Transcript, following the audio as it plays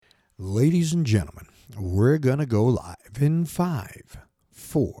Ladies and gentlemen, we're going to go live in 5,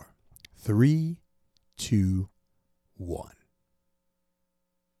 4, 3, 2, 1.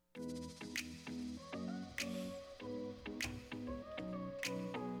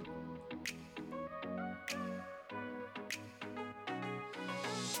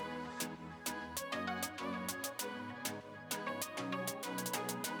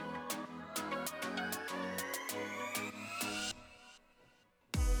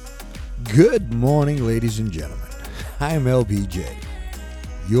 Good morning, ladies and gentlemen. I'm LBJ.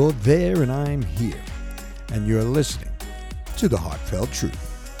 You're there and I'm here. And you're listening to The Heartfelt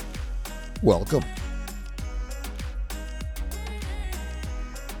Truth. Welcome.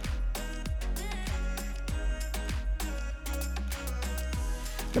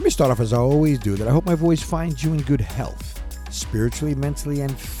 Let me start off as I always do, that I hope my voice finds you in good health, spiritually, mentally,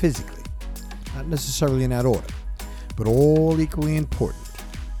 and physically. Not necessarily in that order, but all equally important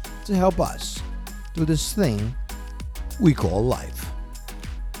to help us do this thing we call life.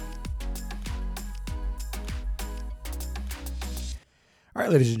 All right,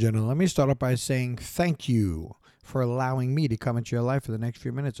 ladies and gentlemen, let me start off by saying thank you for allowing me to come into your life for the next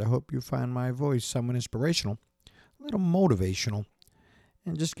few minutes. I hope you find my voice somewhat inspirational, a little motivational,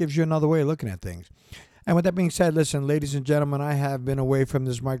 and just gives you another way of looking at things. And with that being said, listen, ladies and gentlemen, I have been away from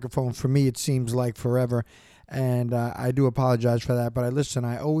this microphone. For me, it seems like forever. And I do apologize for that. But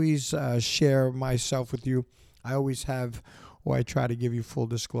I always share myself with you. I always have, or I try to give you full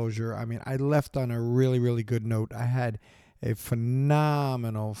disclosure. I mean, I left on a really, really good note. I had a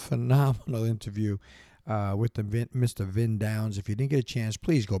phenomenal interview with Mr. Vin Downs. If you didn't get a chance,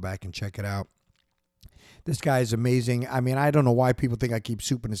 please go back and check it out. This guy is amazing. I mean, I don't know why people think I keep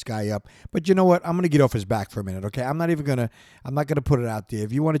souping this guy up, but you know what? I'm going to get off his back for a minute, okay? I'm not going to put it out there.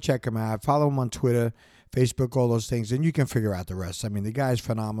 If you want to check him out, follow him on Twitter, Facebook, all those things, and you can figure out the rest. I mean, the guy's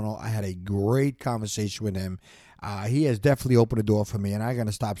phenomenal. I had a great conversation with him. He has definitely opened the door for me, and I'm going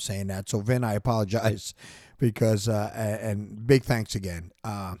to stop saying that. So, Vin, I apologize because, and big thanks again.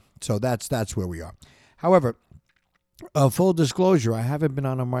 So that's where we are. However, full disclosure, I haven't been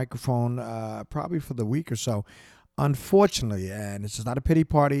on a microphone probably for the week or so, unfortunately, and this is not a pity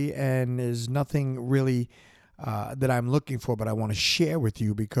party, and there's nothing really that I'm looking for, but I want to share with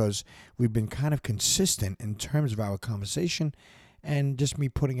you because we've been kind of consistent in terms of our conversation and just me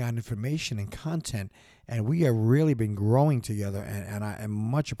putting out information and content, and we have really been growing together, and I am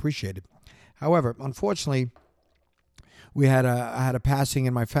much appreciated. However, unfortunately, I had a passing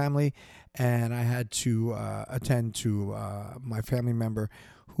in my family, and I had to attend to my family member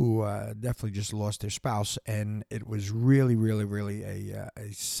who definitely just lost their spouse, and it was really, really, really a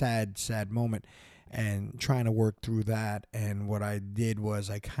sad moment, and trying to work through that. And what I did was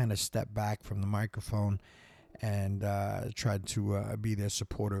I kind of stepped back from the microphone and tried to be there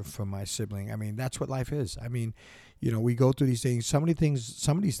supportive for my sibling. I mean, that's what life is. I mean, you know, we go through these things. Some of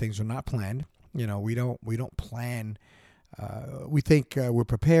these things are not planned. You know, we don't plan. We think we're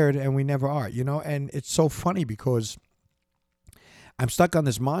prepared, and we never are, you know. And it's so funny because I'm stuck on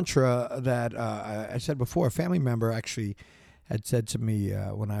this mantra that I said before. A family member actually had said to me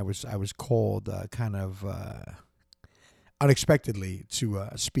when I was called kind of unexpectedly to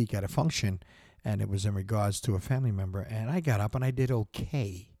speak at a function, and it was in regards to a family member. And I got up and I did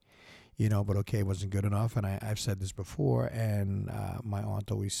okay, you know, but okay wasn't good enough. And I've said this before, and my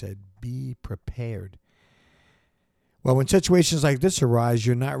aunt always said, be prepared. Well, when situations like this arise,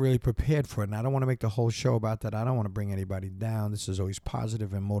 you're not really prepared for it. And I don't want to make the whole show about that. I don't want to bring anybody down. This is always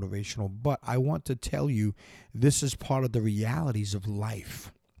positive and motivational. But I want to tell you, this is part of the realities of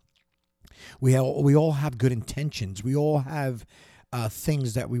life. We all have good intentions. We all have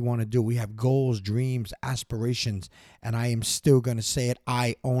things that we want to do. We have goals, dreams, aspirations. And I am still going to say it.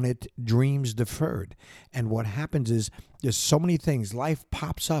 I own it. Dreams deferred. And what happens is there's so many things. Life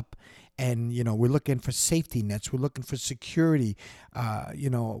pops up. And, you know, we're looking for safety nets. We're looking for security. You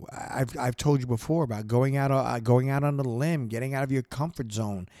know, I've told you before about going out on the limb, getting out of your comfort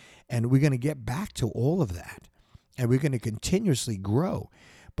zone. And we're going to get back to all of that. And we're going to continuously grow.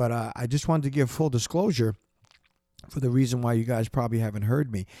 But I just wanted to give full disclosure for the reason why you guys probably haven't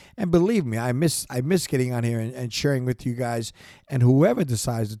heard me. And believe me, I miss getting on here and sharing with you guys. And whoever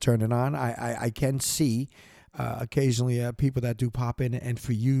decides to turn it on, I can see occasionally people that do pop in, and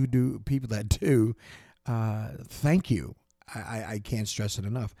for you people that do, thank you. I can't stress it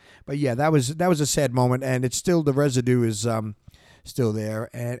enough. But yeah, that was a sad moment, and it's still, the residue is still there.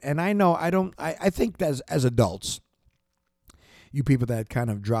 And I know I think that as adults, you people that kind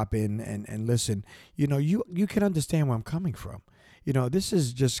of drop in and listen, you know, you can understand where I'm coming from. You know, this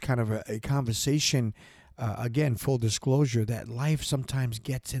is just kind of a conversation again, full disclosure, that life sometimes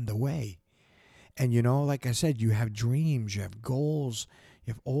gets in the way. And, like I said, you have dreams, you have goals,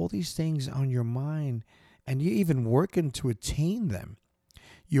 you have all these things on your mind, and you're even working to attain them.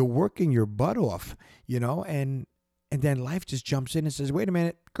 You're working your butt off, and then life just jumps in and says, wait a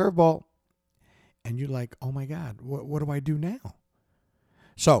minute, curveball. And you're like, oh my God, what do I do now?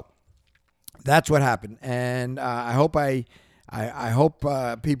 So that's what happened. And I hope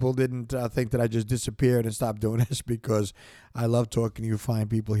people didn't think that I just disappeared and stopped doing this, because I love talking to you fine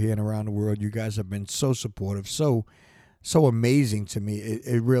people here and around the world. You guys have been so supportive, so amazing to me.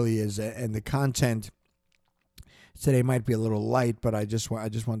 It really is. And the content today might be a little light, but I just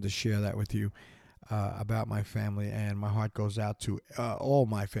wanted to share that with you about my family, and my heart goes out to all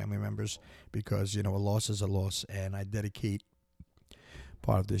my family members, because a loss is a loss, and I dedicate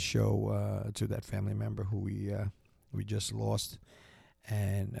part of this show to that family member who we just lost,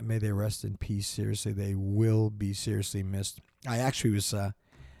 and may they rest in peace. Seriously, they will be seriously missed. I actually was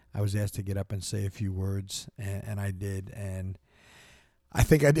asked to get up and say a few words, and I did, and I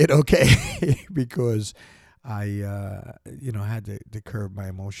think I did okay because I had to curb my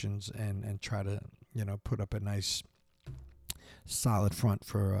emotions and try to put up a nice solid front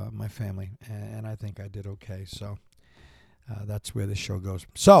for my family, and I think I did okay. So that's where the show goes.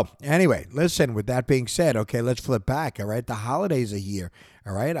 So anyway, listen, with that being said, okay, let's flip back. All right, the holidays are here.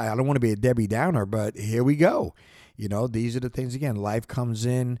 All right, I don't want to be a Debbie Downer, but here we go. These are the things, again, life comes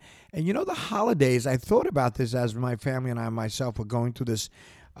in, and the holidays, I thought about this as my family and I myself were going through this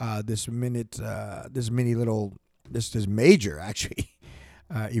major actually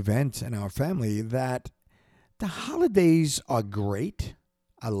event in our family, that the holidays are great.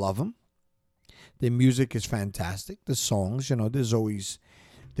 I love them. The music is fantastic. The songs, there's always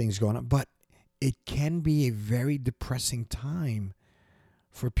things going on, but it can be a very depressing time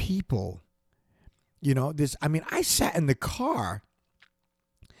for people. I sat in the car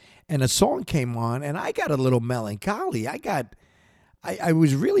and a song came on and I got a little melancholy. I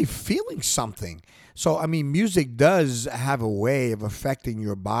was really feeling something. So, music does have a way of affecting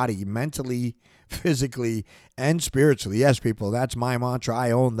your body mentally, physically, and spiritually. Yes, people, that's my mantra. I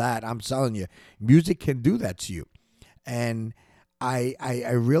own that. I'm telling you, music can do that to you. And I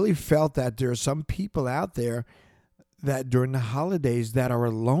really felt that there are some people out there that during the holidays that are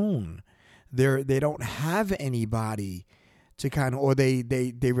alone. They don't have anybody to or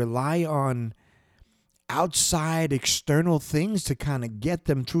they rely on outside external things to kind of get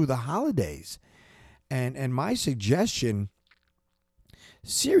them through the holidays. And my suggestion,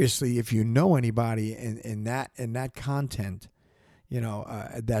 seriously, if you know anybody in that content,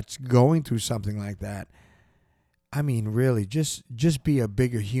 that's going through something like that, really, just be a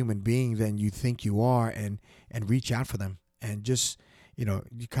bigger human being than you think you are, and reach out for them, and just,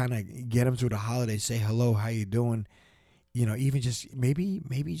 you kind of get them through the holidays, say hello, how you doing? Even just maybe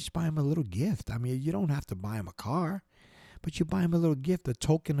just buy them a little gift. You don't have to buy them a car, but you buy them a little gift, a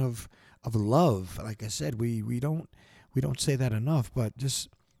token of love. Like I said, we don't say that enough, but just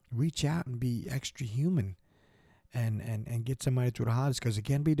reach out and be extra human, and get somebody through the holidays, because it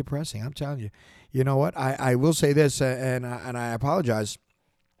can be depressing. I'm telling you. You know what? I will say this, and I apologize,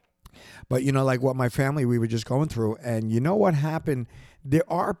 but like what my family, we were just going through, and what happened? There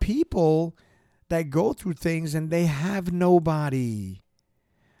are people that go through things and they have nobody.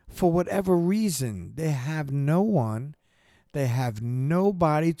 For whatever reason, they have no one. They have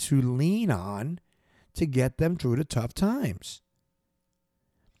nobody to lean on to get them through the tough times.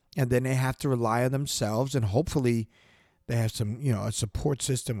 And then they have to rely on themselves, and hopefully they have some, a support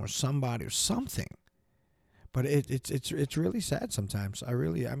system or somebody or something. But it's really sad sometimes.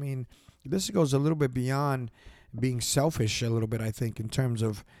 This goes a little bit beyond being selfish a little bit, I think, in terms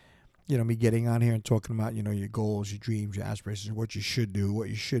of, me getting on here and talking about, your goals, your dreams, your aspirations, what you should do, what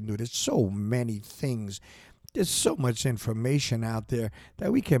you shouldn't do. There's so many things. There's so much information out there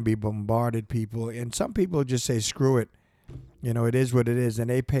that we can be bombarded, people. And some people just say, screw it. It is what it is. And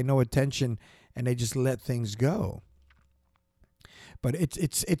they pay no attention and they just let things go. But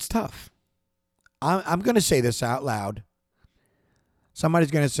it's tough. I'm going to say this out loud.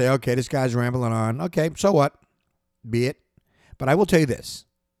 Somebody's going to say, okay, this guy's rambling on. Okay, so what? Be it. But I will tell you this.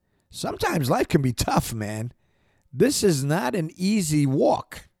 Sometimes life can be tough, man. This is not an easy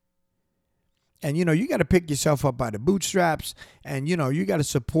walk. And, you got to pick yourself up by the bootstraps. And, you got to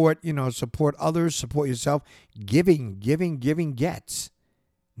support others, support yourself. Giving gets.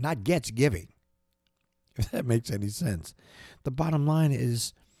 Not gets giving. If that makes any sense. The bottom line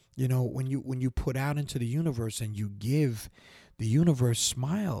is, when you put out into the universe and you give, the universe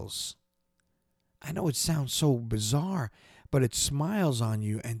smiles. I know it sounds so bizarre, but it smiles on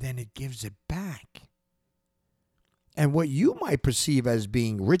you and then it gives it back. And what you might perceive as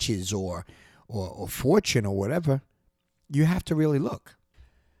being riches or fortune or whatever, you have to really look.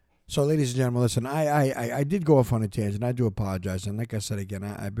 So, ladies and gentlemen, listen, I did go off on a tangent. I do apologize. And like I said again,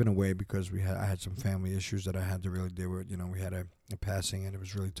 I've been away because I had some family issues that I had to really deal with. We had a passing, and it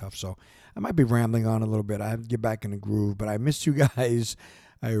was really tough. So I might be rambling on a little bit. I have to get back in the groove. But I missed you guys.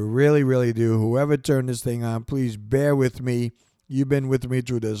 I really, really do. Whoever turned this thing on, please bear with me. You've been with me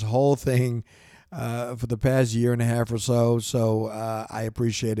through this whole thing for the past year and a half or so. So I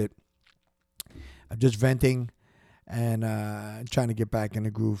appreciate it. I'm just venting and trying to get back in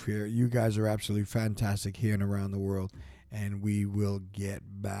the groove here. You guys are absolutely fantastic here and around the world, and we will get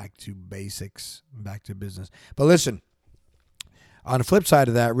back to basics, back to business. But listen, on the flip side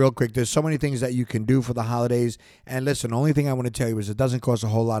of that, real quick, there's so many things that you can do for the holidays. And listen, the only thing I want to tell you is it doesn't cost a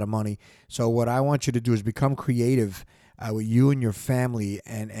whole lot of money. So what I want you to do is become creative with you and your family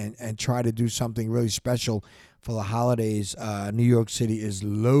and try to do something really special for the holidays. New York City is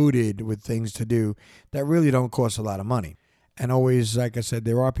loaded with things to do that really don't cost a lot of money. And always, like I said,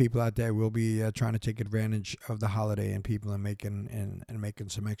 there are people out there who will be trying to take advantage of the holiday and people are making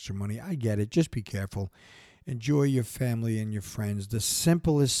some extra money. I get it. Just be careful. Enjoy your family and your friends. The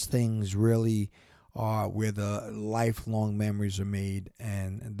simplest things really are where the lifelong memories are made,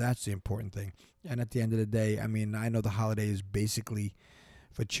 and that's the important thing. And at the end of the day, I mean, I know the holiday is basically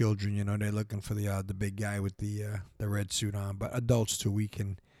for children. They're looking for the big guy with the red suit on, but adults too, we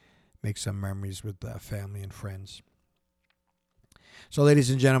can make some memories with family and friends. So, ladies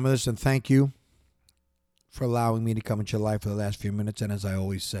and gentlemen, listen, thank you for allowing me to come into your life for the last few minutes. And as I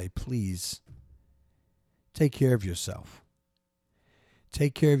always say, please take care of yourself.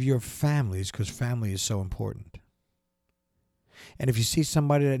 Take care of your families, because family is so important. And if you see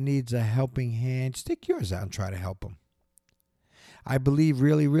somebody that needs a helping hand, stick yours out and try to help them. I believe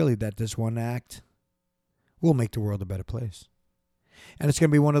really, really that this one act will make the world a better place. And it's going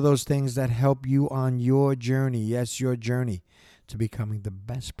to be one of those things that help you on your journey, yes, your journey, to becoming the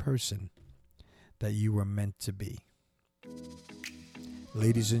best person that you were meant to be.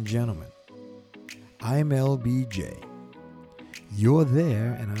 Ladies and gentlemen, I'm LBJ. You're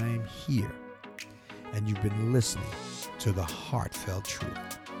there and I'm here. And you've been listening to the Heartfelt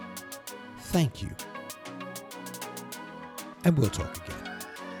Truth. Thank you. And we'll talk again.